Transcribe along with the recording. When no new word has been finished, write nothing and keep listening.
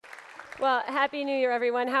Well, Happy New Year,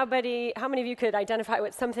 everyone. How many of you could identify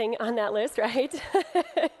with something on that list, right?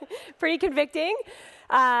 Pretty convicting.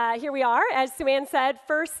 Here we are, as Sue-Ann said,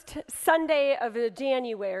 first Sunday of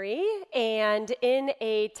January, and in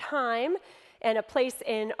a time and a place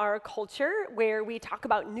in our culture where we talk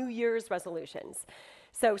about New Year's resolutions.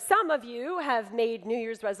 So some of you have made New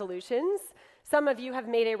Year's resolutions. Some of you have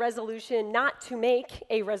made a resolution not to make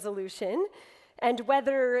a resolution. And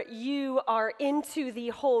whether you are into the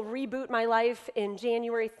whole reboot my life in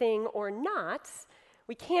January thing or not,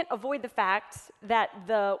 we can't avoid the fact that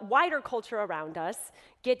the wider culture around us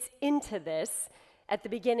gets into this at the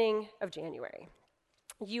beginning of January.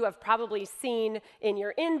 You have probably seen in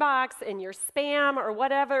your inbox, in your spam, or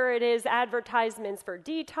whatever it is, advertisements for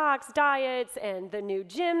detox diets and the new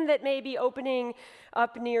gym that may be opening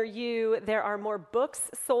up near you. There are more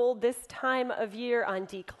books sold this time of year on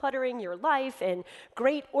decluttering your life and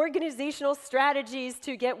great organizational strategies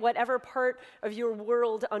to get whatever part of your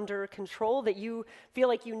world under control that you feel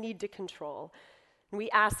like you need to control. We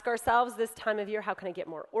ask ourselves this time of year, how can I get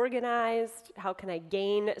more organized? How can I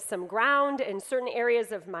gain some ground in certain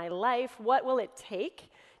areas of my life? What will it take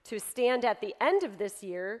to stand at the end of this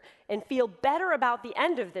year and feel better about the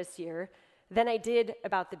end of this year than I did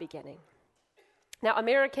about the beginning? Now,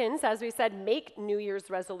 Americans, as we said, make New Year's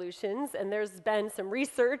resolutions, and there's been some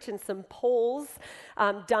research and some polls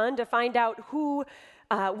done to find out who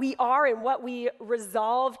we are and what we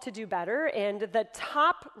resolve to do better. And the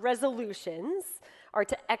top resolutions are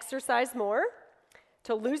to exercise more,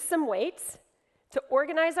 to lose some weight, to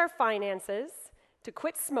organize our finances, to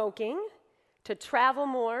quit smoking, to travel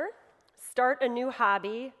more, start a new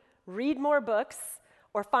hobby, read more books,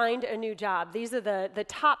 or find a new job. These are the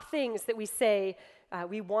top things that we say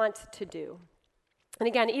we want to do. And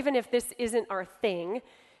again, even if this isn't our thing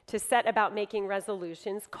to set about making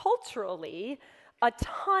resolutions, culturally, a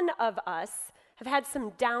ton of us have had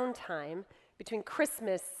some downtime between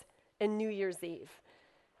Christmas and New Year's Eve.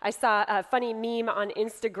 I saw a funny meme on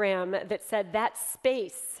Instagram that said that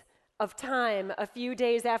space of time a few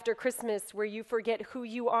days after Christmas where you forget who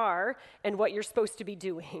you are and what you're supposed to be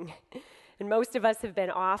doing. And most of us have been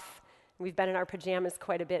off. We've been in our pajamas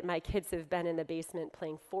quite a bit. My kids have been in the basement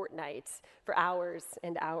playing Fortnite for hours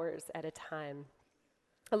and hours at a time.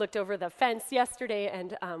 I looked over the fence yesterday,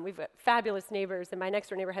 and we've got fabulous neighbors, and my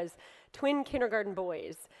next-door neighbor has twin kindergarten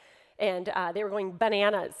boys, and they were going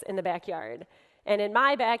bananas in the backyard. And in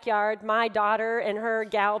my backyard, my daughter and her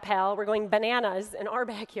gal pal were going bananas in our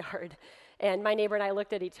backyard. And my neighbor and I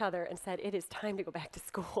looked at each other and said, it is time to go back to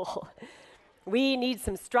school. We need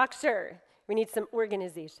some structure. We need some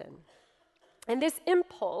organization. And this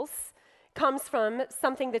impulse comes from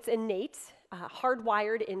something that's innate,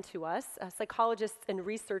 hardwired into us. Psychologists and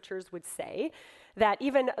researchers would say that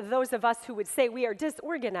even those of us who would say we are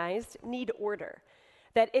disorganized need order,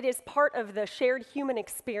 that it is part of the shared human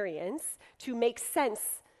experience to make sense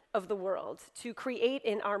of the world, to create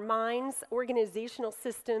in our minds organizational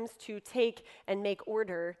systems to take and make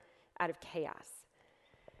order out of chaos.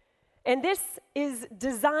 And this is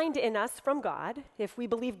designed in us from God. If we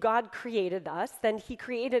believe God created us, then he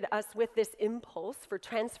created us with this impulse for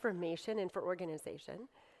transformation and for organization.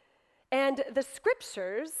 And the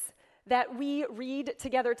scriptures that we read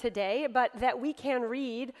together today, but that we can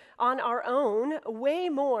read on our own way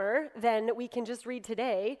more than we can just read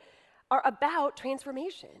today, are about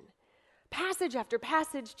transformation. Passage after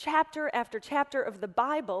passage, chapter after chapter of the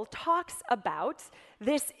Bible talks about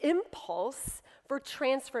this impulse for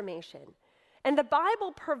transformation. And the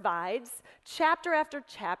Bible provides chapter after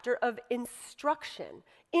chapter of instruction,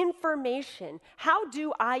 information. How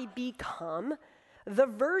do I become the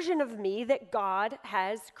version of me that God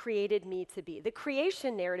has created me to be? The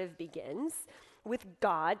creation narrative begins with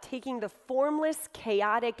God taking the formless,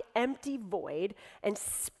 chaotic, empty void and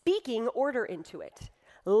speaking order into it.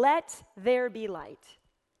 Let there be light.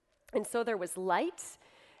 And so there was light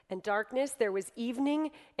and darkness. There was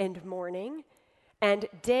evening and morning, and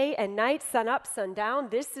day and night, sun up, sun down.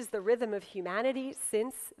 This is the rhythm of humanity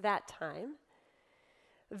since that time.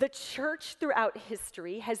 The church throughout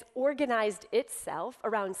history has organized itself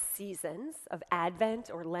around seasons of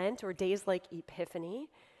Advent or Lent or days like Epiphany,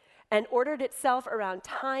 and ordered itself around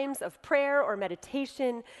times of prayer or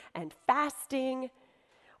meditation and fasting,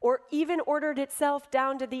 or even ordered itself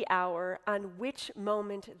down to the hour on which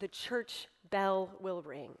moment the church bell will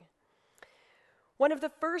ring. One of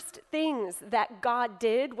the first things that God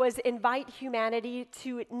did was invite humanity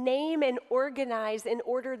to name and organize and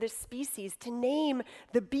order the species, to name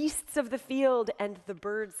the beasts of the field and the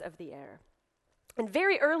birds of the air. And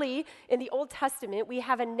very early in the Old Testament, we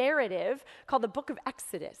have a narrative called the Book of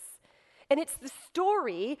Exodus. And it's the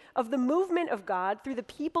story of the movement of God through the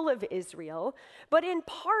people of Israel. But in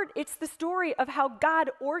part, it's the story of how God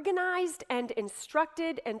organized and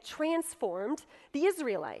instructed and transformed the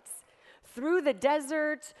Israelites through the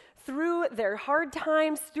desert, through their hard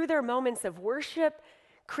times, through their moments of worship,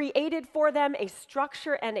 created for them a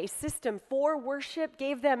structure and a system for worship,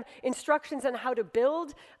 gave them instructions on how to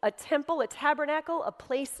build a temple, a tabernacle, a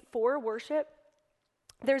place for worship.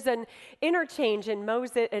 There's an interchange in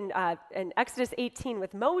Exodus 18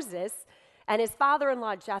 with Moses and his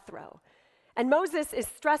father-in-law Jethro. And Moses is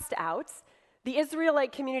stressed out. The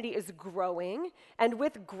Israelite community is growing, and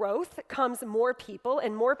with growth comes more people,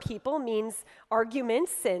 and more people means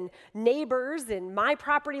arguments and neighbors, and my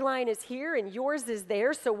property line is here and yours is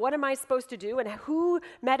there, so what am I supposed to do, and who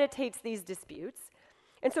meditates these disputes?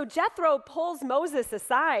 And so Jethro pulls Moses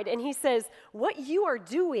aside, and he says, what you are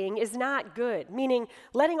doing is not good, meaning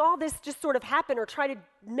letting all this just sort of happen or try to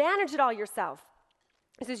manage it all yourself.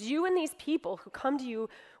 He says, you and these people who come to you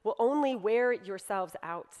will only wear yourselves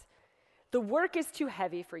out. The work is too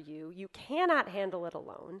heavy for you. You cannot handle it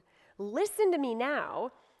alone. Listen to me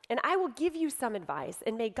now, and I will give you some advice,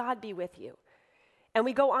 and may God be with you. And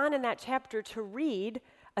we go on in that chapter to read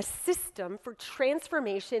a system for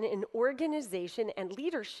transformation in organization and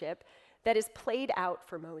leadership that is played out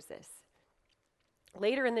for Moses.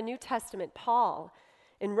 Later in the New Testament, Paul,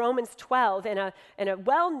 in Romans 12, in a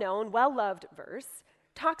well-known, well-loved verse,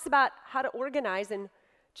 talks about how to organize and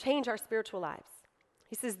change our spiritual lives.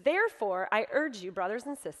 He says, therefore, I urge you, brothers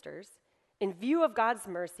and sisters, in view of God's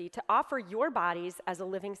mercy, to offer your bodies as a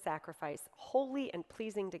living sacrifice, holy and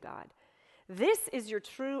pleasing to God. This is your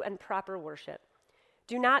true and proper worship.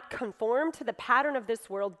 Do not conform to the pattern of this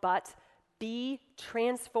world, but be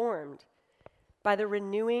transformed by the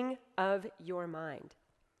renewing of your mind.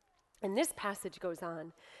 And this passage goes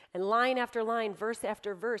on, and line after line, verse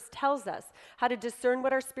after verse, tells us how to discern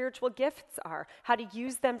what our spiritual gifts are, how to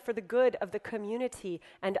use them for the good of the community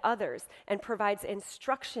and others, and provides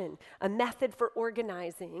instruction, a method for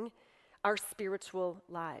organizing our spiritual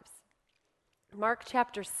lives. Mark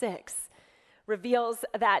chapter 6 reveals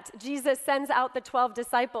that Jesus sends out the 12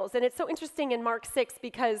 disciples, and it's so interesting in Mark 6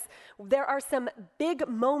 because there are some big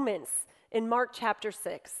moments in Mark chapter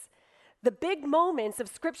 6. The big moments of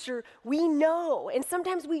Scripture we know, and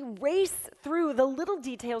sometimes we race through the little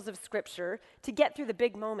details of Scripture to get through the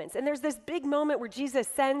big moments. And there's this big moment where Jesus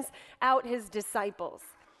sends out his disciples.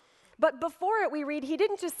 But before it, we read, he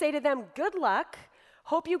didn't just say to them, good luck,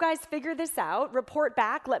 hope you guys figure this out, report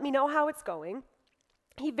back, let me know how it's going.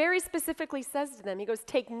 He very specifically says to them, he goes,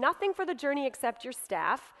 take nothing for the journey except your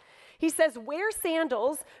staff. He says, wear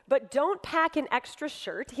sandals, but don't pack an extra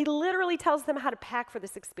shirt. He literally tells them how to pack for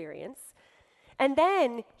this experience. And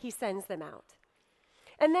then he sends them out.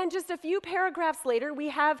 And then just a few paragraphs later, we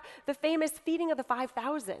have the famous feeding of the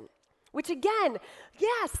 5,000, which again,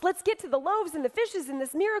 yes, let's get to the loaves and the fishes and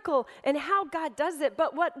this miracle and how God does it.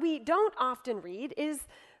 But what we don't often read is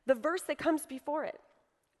the verse that comes before it.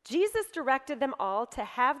 Jesus directed them all to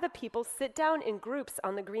have the people sit down in groups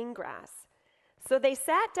on the green grass. So they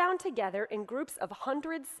sat down together in groups of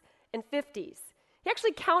hundreds and fifties. He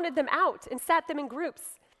actually counted them out and sat them in groups,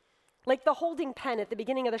 like the holding pen at the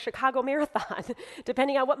beginning of the Chicago Marathon,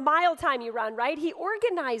 depending on what mile time you run, right? He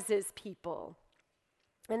organizes people.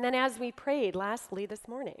 And then as we prayed lastly this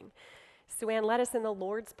morning, Sue Ann led us in the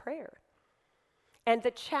Lord's Prayer. And the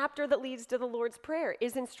chapter that leads to the Lord's Prayer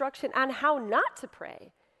is instruction on how not to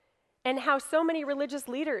pray and how so many religious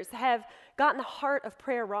leaders have gotten the heart of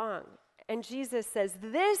prayer wrong. And Jesus says,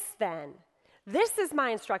 this is my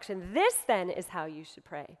instruction. This then is how you should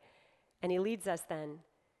pray. And he leads us then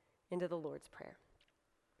into the Lord's Prayer.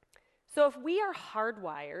 So if we are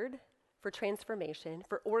hardwired for transformation,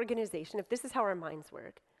 for organization, if this is how our minds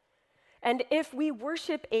work, and if we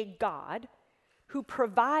worship a God who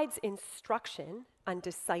provides instruction on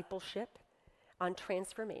discipleship, on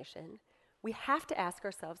transformation, we have to ask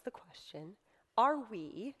ourselves the question, are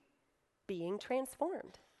we being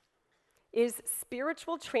transformed? Is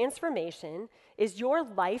spiritual transformation, is your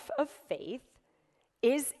life of faith,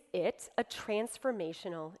 is it a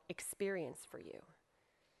transformational experience for you?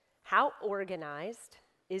 How organized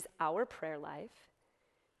is our prayer life?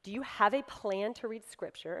 Do you have a plan to read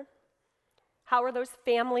Scripture? How are those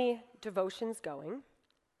family devotions going?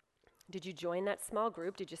 Did you join that small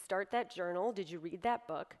group? Did you start that journal? Did you read that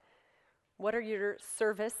book? What are your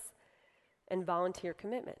service and volunteer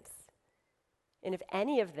commitments? And if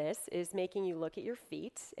any of this is making you look at your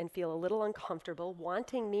feet and feel a little uncomfortable,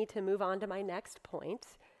 wanting me to move on to my next point,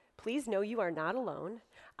 please know you are not alone.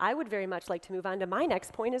 I would very much like to move on to my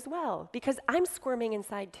next point as well, because I'm squirming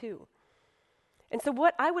inside too. And so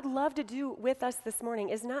what I would love to do with us this morning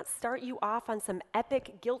is not start you off on some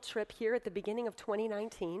epic guilt trip here at the beginning of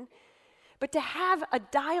 2019, but to have a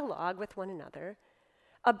dialogue with one another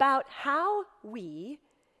about how we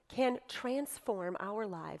can transform our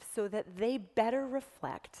lives so that they better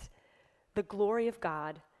reflect the glory of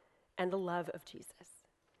God and the love of Jesus.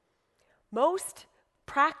 Most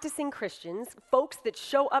practicing Christians, folks that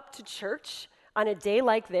show up to church on a day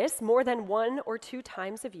like this more than 1 or 2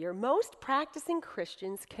 times a year, most practicing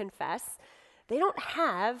Christians confess they don't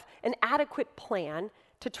have an adequate plan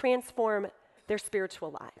to transform their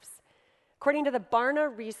spiritual lives. According to the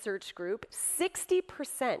Barna Research Group,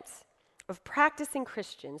 60% of practicing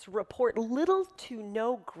Christians report little to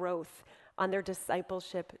no growth on their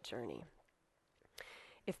discipleship journey.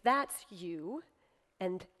 If that's you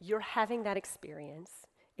and you're having that experience,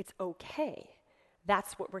 it's okay.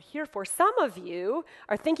 That's what we're here for. Some of you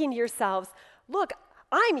are thinking to yourselves, look,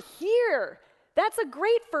 I'm here. That's a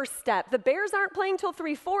great first step. The Bears aren't playing till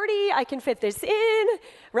 3:40. I can fit this in,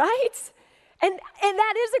 right? And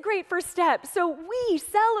that is a great first step. So we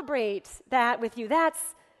celebrate that with you.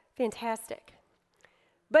 That's fantastic.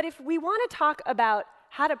 But if we want to talk about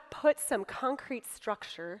how to put some concrete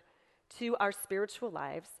structure to our spiritual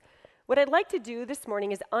lives, what I'd like to do this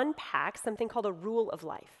morning is unpack something called a rule of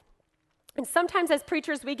life. And sometimes as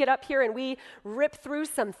preachers, we get up here and we rip through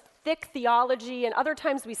some thick theology, and other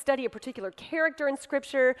times we study a particular character in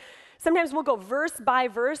Scripture. Sometimes we'll go verse by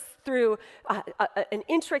verse through an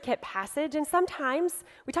intricate passage, and sometimes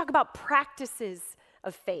we talk about practices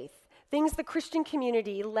of faith, things the Christian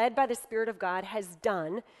community, led by the Spirit of God, has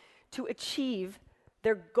done to achieve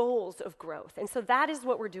their goals of growth. And so that is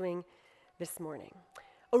what we're doing this morning.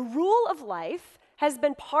 A rule of life has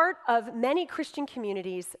been part of many Christian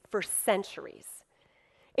communities for centuries.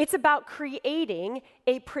 It's about creating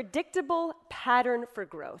a predictable pattern for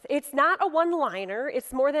growth. It's not a one-liner.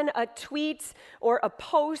 It's more than a tweet or a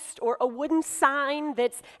post or a wooden sign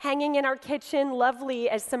that's hanging in our kitchen, lovely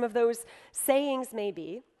as some of those sayings may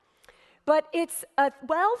be. But it's a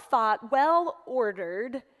well-thought,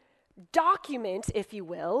 well-ordered document, if you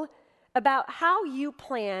will, about how you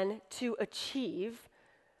plan to achieve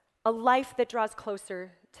a life that draws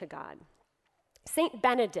closer to God. Saint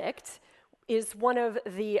Benedict is one of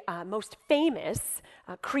the most famous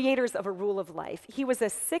creators of a rule of life. He was a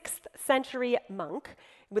 6th century monk,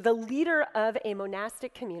 with a leader of a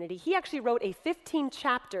monastic community. He actually wrote a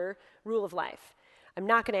 15-chapter rule of life. I'm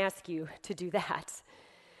not going to ask you to do that.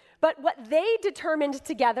 But what they determined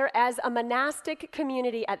together as a monastic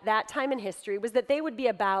community at that time in history was that they would be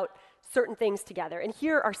about certain things together. And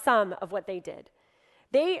here are some of what they did.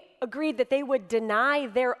 They agreed that they would deny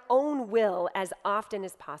their own will as often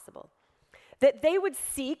as possible, that they would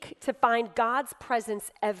seek to find God's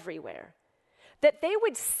presence everywhere, that they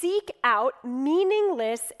would seek out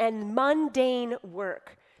meaningless and mundane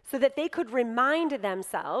work so that they could remind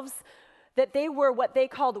themselves that they were what they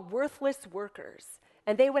called worthless workers,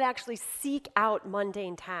 and they would actually seek out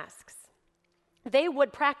mundane tasks. They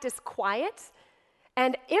would practice quiet,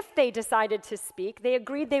 and if they decided to speak, they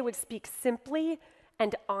agreed they would speak simply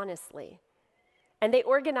and honestly. And they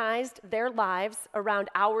organized their lives around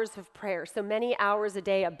hours of prayer. So many hours a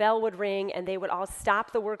day, a bell would ring, and they would all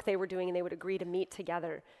stop the work they were doing, and they would agree to meet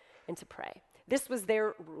together and to pray. This was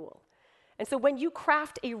their rule. And so when you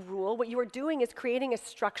craft a rule, what you are doing is creating a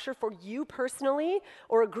structure for you personally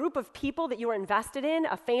or a group of people that you are invested in,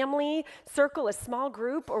 a family, circle, a small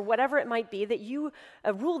group, or whatever it might be,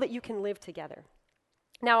 a rule that you can live together.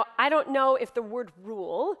 Now, I don't know if the word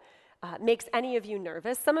rule makes any of you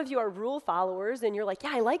nervous. Some of you are rule followers, and you're like,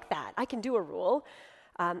 yeah, I like that. I can do a rule.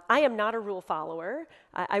 I am not a rule follower.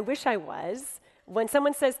 I wish I was. When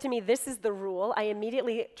someone says to me, this is the rule, I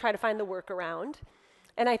immediately try to find the workaround.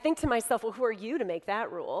 And I think to myself, well, who are you to make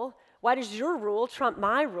that rule? Why does your rule trump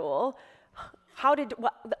my rule?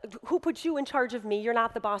 Who put you in charge of me? You're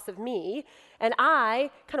not the boss of me. And I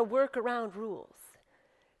kind of work around rules.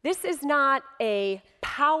 This is not a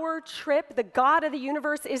power trip. The God of the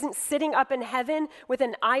universe isn't sitting up in heaven with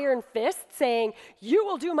an iron fist saying, you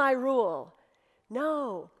will do my rule.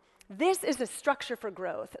 No, this is a structure for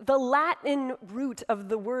growth. The Latin root of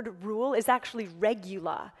the word rule is actually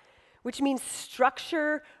regula, which means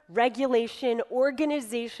structure, regulation,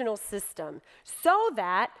 organizational system, so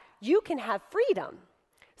that you can have freedom,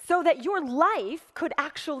 so that your life could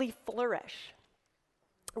actually flourish.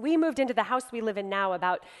 We moved into the house we live in now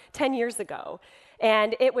about 10 years ago,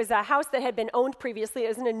 And it was a house that had been owned previously. It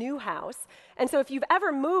wasn't a new house. And so if you've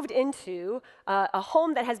ever moved into a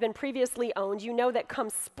home that has been previously owned, you know that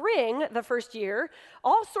come spring, the first year,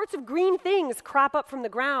 all sorts of green things crop up from the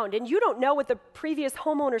ground, and you don't know what the previous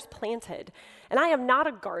homeowners planted. And I am not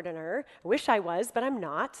a gardener. I wish I was, but I'm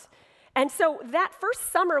not. And so that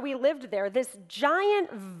first summer we lived there, this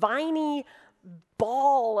giant viney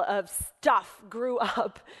ball of stuff grew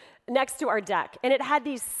up next to our deck, and it had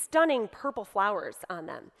these stunning purple flowers on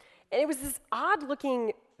them. And it was this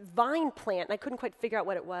odd-looking vine plant, and I couldn't quite figure out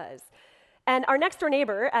what it was. And our next-door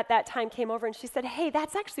neighbor at that time came over, and she said, hey,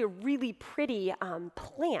 that's actually a really pretty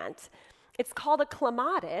plant. It's called a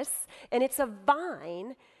clematis, and it's a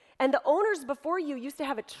vine, and the owners before you used to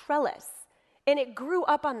have a trellis, and it grew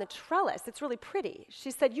up on the trellis. It's really pretty.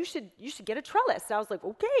 She said, you should get a trellis. And I was like,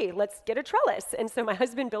 okay, let's get a trellis. And so my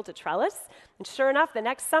husband built a trellis. And sure enough, the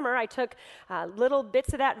next summer, I took little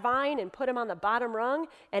bits of that vine and put them on the bottom rung.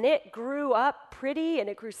 And it grew up pretty, and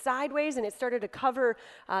it grew sideways, and it started to cover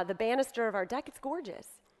the banister of our deck. It's gorgeous.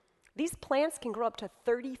 These plants can grow up to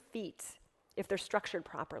 30 feet if they're structured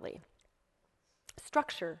properly.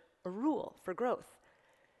 Structure, a rule for growth.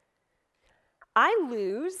 I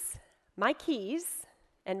lose my keys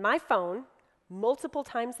and my phone multiple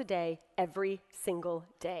times a day, every single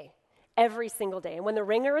day. Every single day. And when the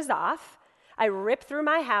ringer is off, I rip through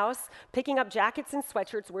my house, picking up jackets and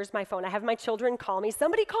sweatshirts. Where's my phone? I have my children call me.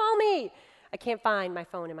 Somebody call me. I can't find my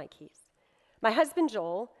phone and my keys. My husband,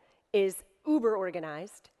 Joel, is uber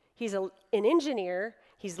organized. He's an engineer.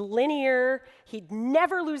 He's linear. He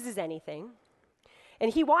never loses anything.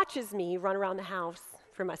 And he watches me run around the house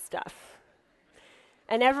for my stuff.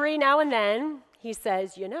 And every now and then, he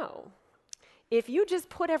says, if you just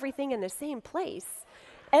put everything in the same place,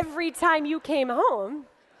 every time you came home,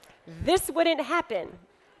 this wouldn't happen.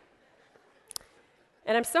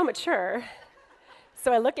 And I'm so mature.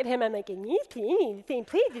 So I look at him, I'm like, the same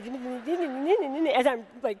place, as I'm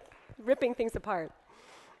like ripping things apart.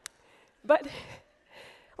 But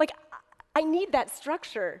I need that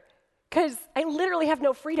structure because I literally have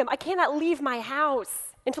no freedom. I cannot leave my house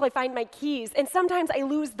until I find my keys. And sometimes I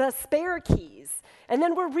lose the spare keys. And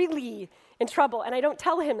then we're really in trouble. And I don't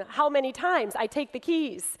tell him how many times I take the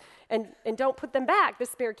keys and don't put them back, the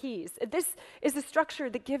spare keys. This is a structure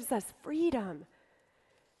that gives us freedom.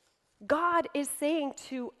 God is saying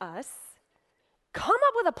to us, come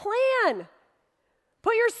up with a plan.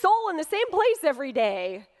 Put your soul in the same place every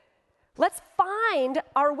day. Let's find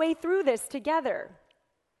our way through this together.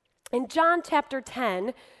 In John chapter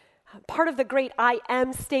 10, part of the great I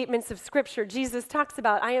am statements of Scripture, Jesus talks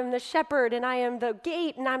about, I am the shepherd, and I am the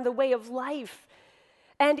gate, and I'm the way of life.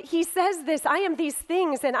 And he says this, I am these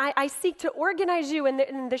things, and I seek to organize you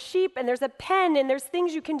in the sheep, and there's a pen, and there's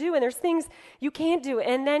things you can do, and there's things you can't do.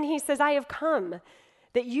 And then he says, I have come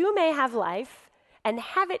that you may have life and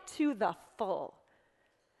have it to the full.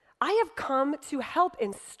 I have come to help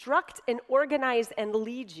instruct and organize and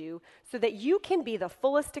lead you so that you can be the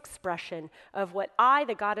fullest expression of what I,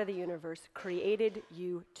 the God of the universe, created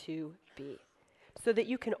you to be. So that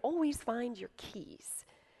you can always find your keys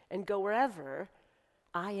and go wherever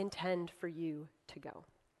I intend for you to go.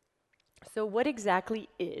 So what exactly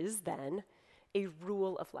is then a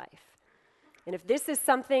rule of life? And if this is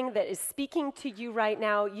something that is speaking to you right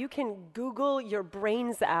now, you can Google your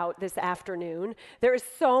brains out this afternoon. There is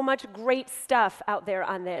so much great stuff out there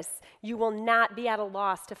on this. You will not be at a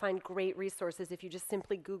loss to find great resources if you just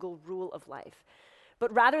simply Google rule of life.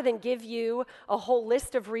 But rather than give you a whole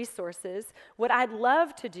list of resources, what I'd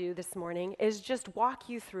love to do this morning is just walk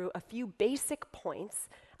you through a few basic points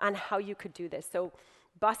on how you could do this. So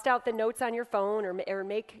bust out the notes on your phone or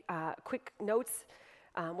make quick notes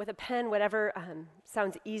with a pen, whatever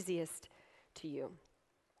sounds easiest to you.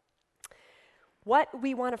 What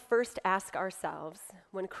we want to first ask ourselves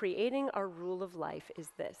when creating our rule of life is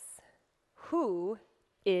this: who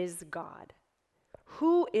is God?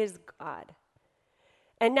 Who is God?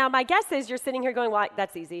 And now my guess is you're sitting here going, well,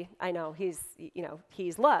 that's easy. I know,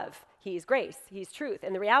 he's love, he's grace, he's truth.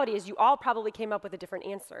 And the reality is you all probably came up with a different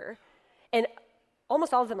answer. And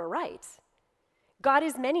almost all of them are right. God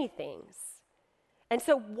is many things. And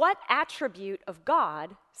so what attribute of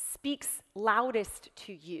God speaks loudest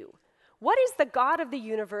to you? What is the God of the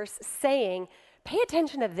universe saying, pay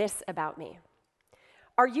attention to this about me?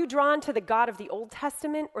 Are you drawn to the God of the Old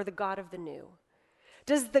Testament or the God of the New?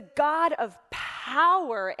 Does the God of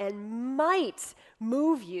power and might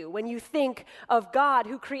move you when you think of God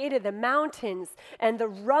who created the mountains and the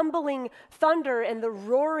rumbling thunder and the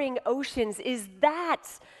roaring oceans? Is that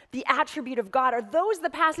the attribute of God? Are those the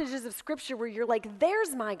passages of Scripture where you're like,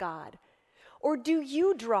 there's my God? Or do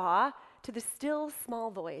you draw to the still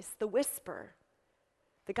small voice, the whisper,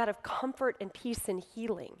 the God of comfort and peace and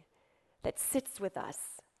healing that sits with us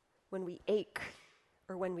when we ache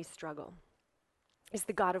or when we struggle? Is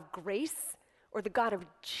the God of grace or the God of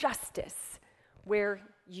justice where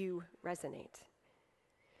you resonate?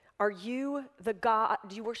 Do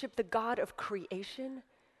you worship the God of creation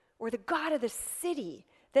or the God of the city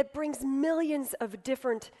that brings millions of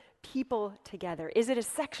different people together? Is it a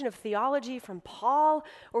section of theology from Paul,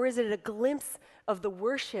 or is it a glimpse of the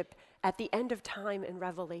worship at the end of time in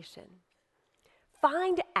Revelation?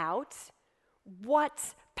 Find out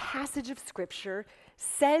what passage of Scripture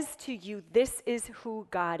says to you this is who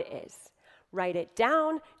God is. Write it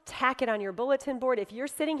down, tack it on your bulletin board. If you're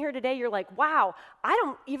sitting here today, you're like, wow, I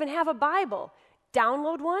don't even have a Bible.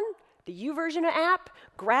 Download one, the YouVersion app,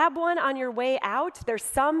 grab one on your way out. There's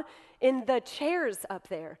some in the chairs up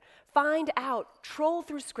there. Find out, troll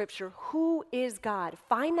through Scripture, who is God?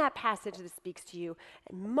 Find that passage that speaks to you,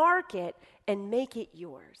 and mark it and make it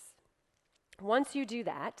yours. Once you do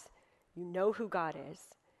that, you know who God is.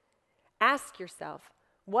 Ask yourself,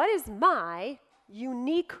 what is my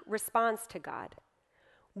unique response to God?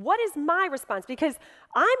 What is my response? Because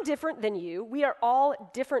I'm different than you. We are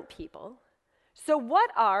all different people. So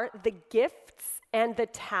what are the gifts and the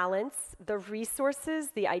talents, the resources,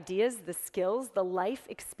 the ideas, the skills, the life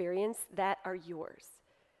experience that are yours?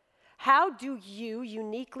 How do you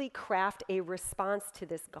uniquely craft a response to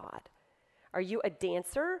this God? Are you a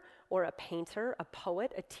dancer or a painter, a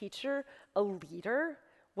poet, a teacher, a leader?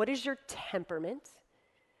 What is your temperament?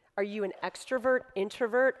 Are you an extrovert,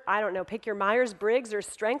 introvert? I don't know, pick your Myers-Briggs or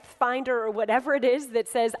Strength Finder or whatever it is that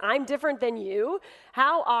says, I'm different than you.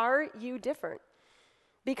 How are you different?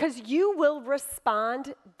 Because you will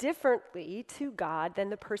respond differently to God than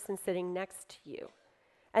the person sitting next to you.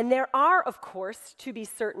 And there are, of course, to be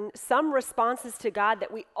certain, some responses to God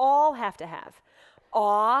that we all have to have.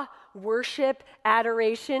 Awe, worship,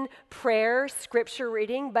 adoration, prayer, scripture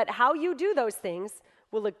reading, but how you do those things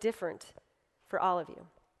will look different for all of you.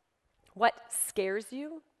 What scares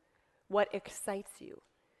you? What excites you?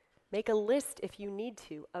 Make a list, if you need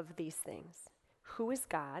to, of these things. Who is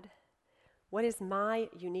God? What is my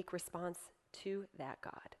unique response to that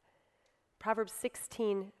God? Proverbs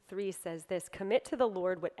 16:3 says this, commit to the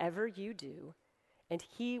Lord whatever you do, and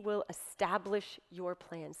he will establish your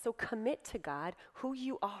plans. So commit to God who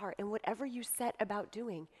you are and whatever you set about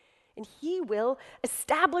doing, and he will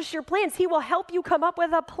establish your plans. He will help you come up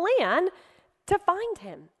with a plan to find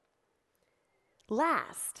him.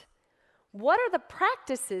 Last, what are the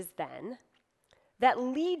practices then that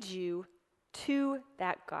lead you to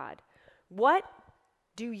that God? What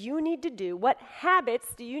do you need to do? What habits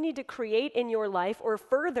do you need to create in your life or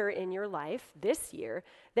further in your life this year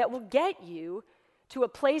that will get you to a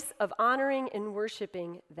place of honoring and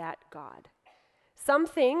worshiping that God? Some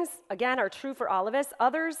things, again, are true for all of us.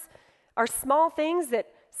 Others are small things that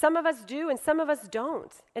some of us do and some of us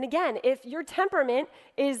don't. And again, if your temperament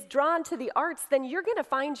is drawn to the arts, then you're going to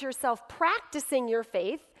find yourself practicing your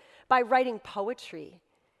faith by writing poetry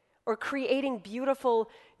or creating beautiful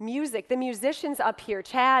music. The musicians up here,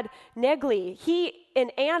 Chad Negley, he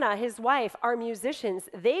and Anna, his wife, are musicians.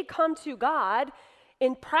 They come to God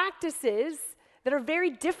in practices that are very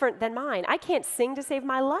different than mine. I can't sing to save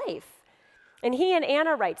my life. And he and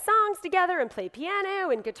Anna write songs together and play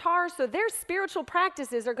piano and guitar, so their spiritual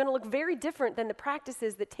practices are going to look very different than the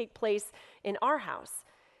practices that take place in our house,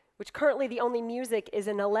 which currently the only music is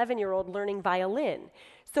an 11-year-old learning violin.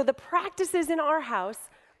 So the practices in our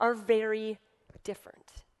house are very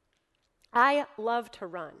different. I love to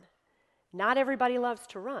run. Not everybody loves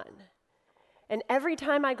to run. And every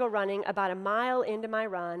time I go running, about a mile into my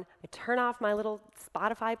run, I turn off my little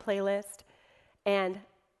Spotify playlist and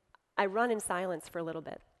I run in silence for a little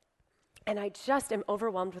bit. And I just am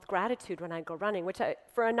overwhelmed with gratitude when I go running, which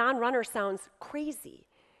for a non-runner sounds crazy.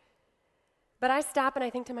 But I stop and I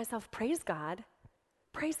think to myself, praise God.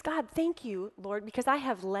 Praise God. Thank you, Lord, because I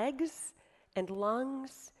have legs and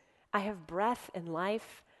lungs. I have breath and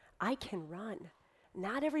life. I can run.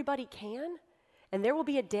 Not everybody can. And there will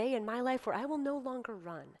be a day in my life where I will no longer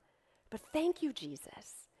run. But thank you,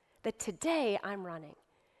 Jesus, that today I'm running.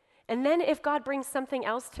 And then if God brings something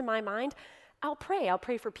else to my mind, I'll pray. I'll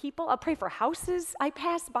pray for people. I'll pray for houses I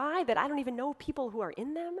pass by that I don't even know people who are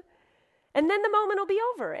in them. And then the moment will be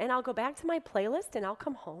over, and I'll go back to my playlist, and I'll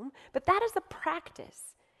come home. But that is a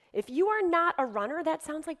practice. If you are not a runner, that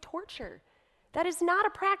sounds like torture. That is not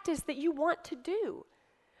a practice that you want to do.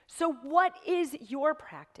 So what is your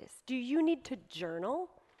practice? Do you need to journal?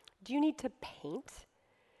 Do you need to paint?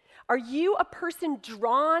 Are you a person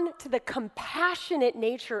drawn to the compassionate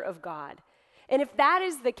nature of God And if that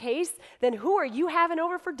is the case, then who are you having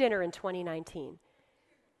over for dinner in 2019?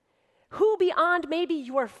 Who beyond maybe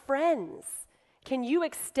your friends can you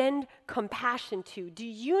extend compassion to? Do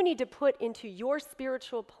you need to put into your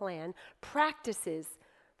spiritual plan practices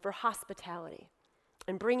for hospitality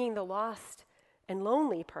and bringing the lost and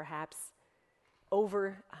lonely, perhaps,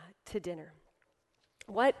 over to dinner?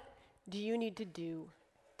 What do you need to do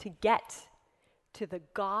to get to the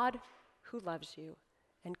God who loves you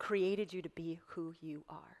and created you to be who you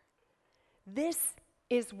are? This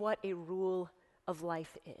is what a rule of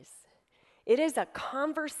life is. It is a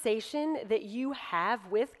conversation that you have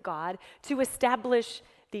with God to establish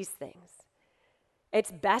these things.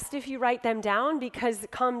 It's best if you write them down, because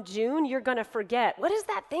come June, you're going to forget. What is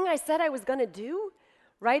that thing I said I was going to do?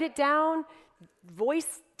 Write it down,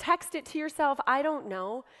 text it to yourself, I don't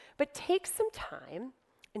know. But take some time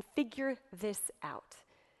and figure this out.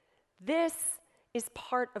 This is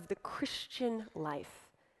part of the Christian life.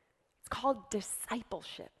 It's called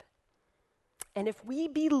discipleship. And if we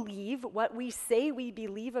believe what we say we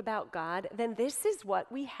believe about God, then this is what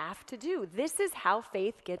we have to do. This is how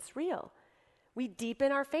faith gets real. We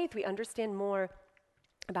deepen our faith. We understand more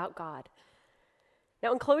about God.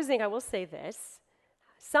 Now, in closing, I will say this.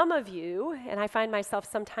 Some of you, and I find myself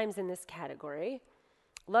sometimes in this category,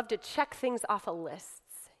 love to check things off of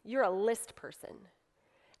lists. You're a list person.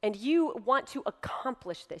 And you want to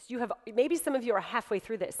accomplish this. Maybe some of you are halfway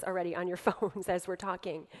through this already on your phones as we're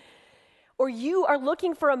talking. Or you are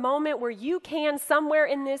looking for a moment where you can, somewhere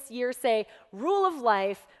in this year, say, rule of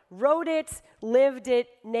life, wrote it, lived it,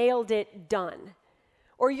 nailed it, done.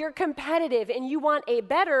 Or you're competitive and you want a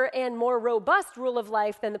better and more robust rule of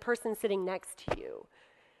life than the person sitting next to you.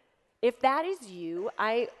 If that is you,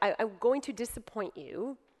 I'm going to disappoint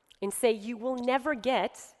you and say you will never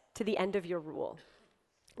get to the end of your rule.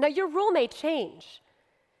 Now, your rule may change.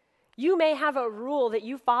 You may have a rule that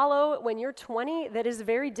you follow when you're 20 that is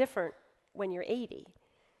very different when you're 80.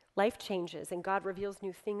 Life changes and God reveals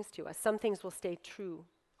new things to us. Some things will stay true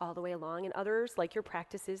all the way along, and others, like your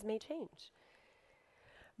practices, may change.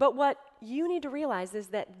 But what you need to realize is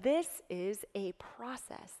that this is a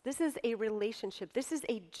process. This is a relationship. This is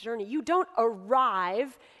a journey. You don't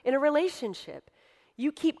arrive in a relationship.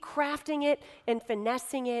 You keep crafting it and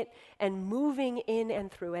finessing it and moving in and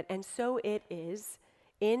through it. And so it is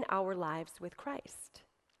in our lives with Christ.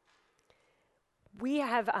 We've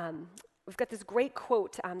got this great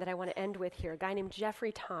quote that I want to end with here. A guy named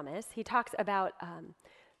Jeffrey Thomas. He talks about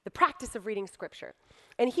the practice of reading Scripture.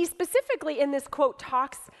 And he specifically in this quote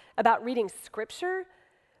talks about reading Scripture,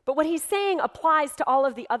 but what he's saying applies to all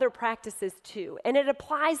of the other practices too. And it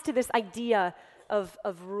applies to this idea of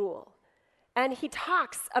rule. And he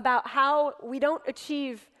talks about how we don't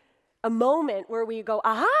achieve a moment where we go,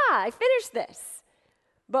 aha, I finished this.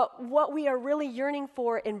 But what we are really yearning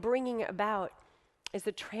for and bringing about is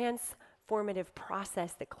a transformative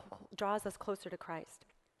process that draws us closer to Christ.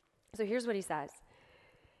 So here's what he says.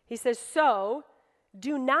 He says, so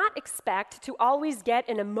do not expect to always get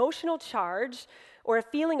an emotional charge or a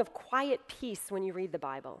feeling of quiet peace when you read the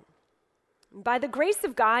Bible. By the grace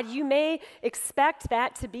of God, you may expect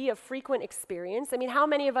that to be a frequent experience. I mean, how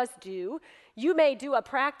many of us do? You may do a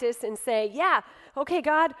practice and say, yeah, okay,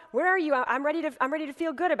 God, where are you? I'm ready to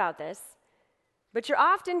feel good about this. But you're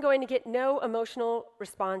often going to get no emotional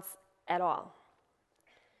response at all.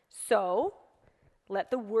 So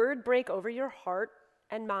let the word break over your heart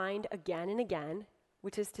and mind again and again,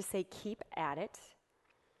 which is to say, keep at it.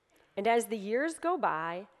 And as the years go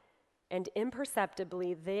by, and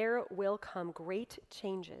imperceptibly, there will come great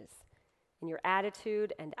changes in your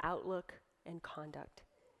attitude and outlook and conduct.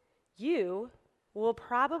 You will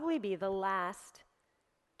probably be the last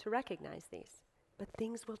to recognize these, but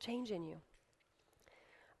things will change in you.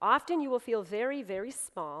 Often you will feel very, very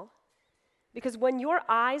small, because when your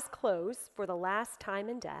eyes close for the last time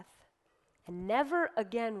in death and never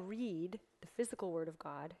again read the physical word of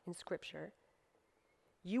God in Scripture,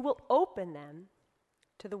 you will open them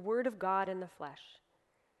to the word of God in the flesh.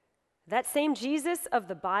 That same Jesus of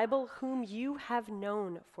the Bible, whom you have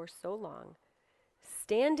known for so long,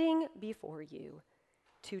 standing before you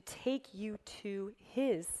to take you to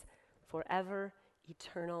his forever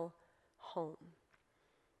eternal home.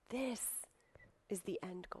 This is the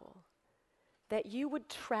end goal, that you would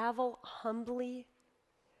travel humbly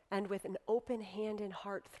and with an open hand and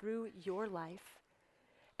heart through your life,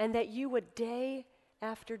 and that you would day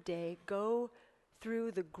after day go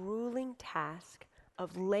through the grueling task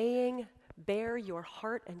of laying bare your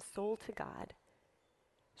heart and soul to God,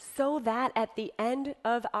 so that at the end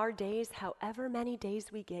of our days, however many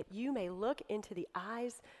days we get, you may look into the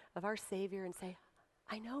eyes of our Savior and say,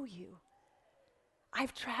 I know you.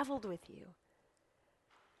 I've traveled with you.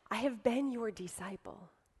 I have been your disciple.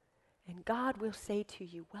 And God will say to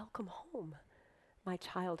you, welcome home, my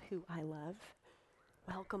child who I love.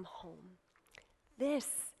 Welcome home. This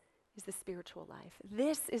is the spiritual life.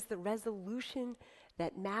 This is the resolution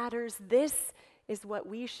that matters. This is what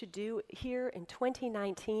we should do here in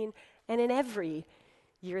 2019 and in every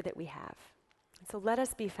year that we have. And so let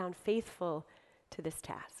us be found faithful to this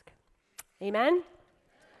task. Amen?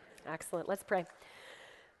 Excellent. Let's pray.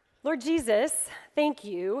 Lord Jesus, thank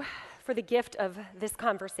you for the gift of this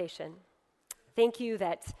conversation. Thank you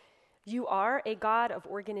that you are a God of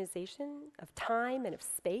organization, of time and of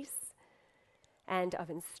space, and of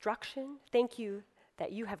instruction. Thank you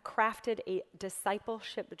that you have crafted a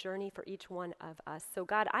discipleship journey for each one of us. So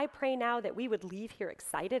God, I pray now that we would leave here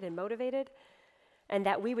excited and motivated, and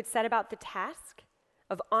that we would set about the task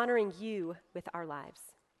of honoring you with our lives.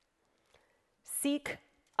 Seek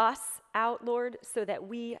us out, Lord, so that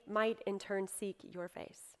we might in turn seek your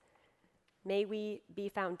face. May we be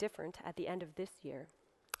found different at the end of this year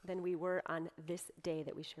than we were on this day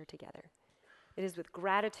that we share together. It is with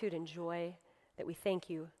gratitude and joy that we thank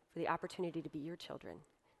you for the opportunity to be your children.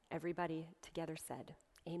 Everybody together said,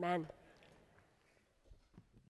 amen.